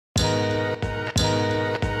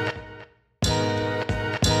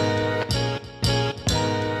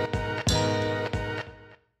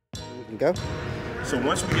Go. So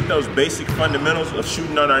once we get those basic fundamentals of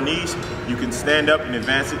shooting on our knees, you can stand up and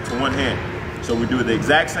advance it to one hand. So we do the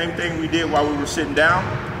exact same thing we did while we were sitting down,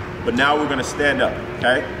 but now we're gonna stand up,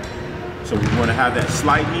 okay? So we wanna have that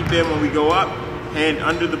slight knee bend when we go up, hand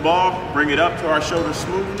under the ball, bring it up to our shoulder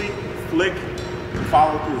smoothly, flick, and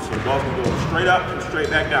follow through. So the ball's gonna go straight up and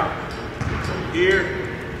straight back down. So here,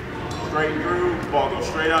 straight through, the ball goes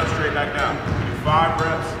straight up, straight back down. Do 5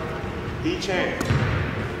 reps each hand.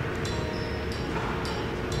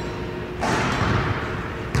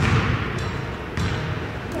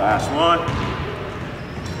 Last one,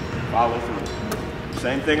 follow through.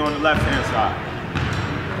 Same thing on the left hand side.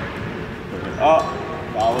 Bring it up,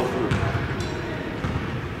 follow through.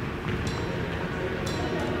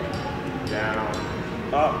 Down,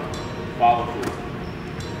 up, follow through.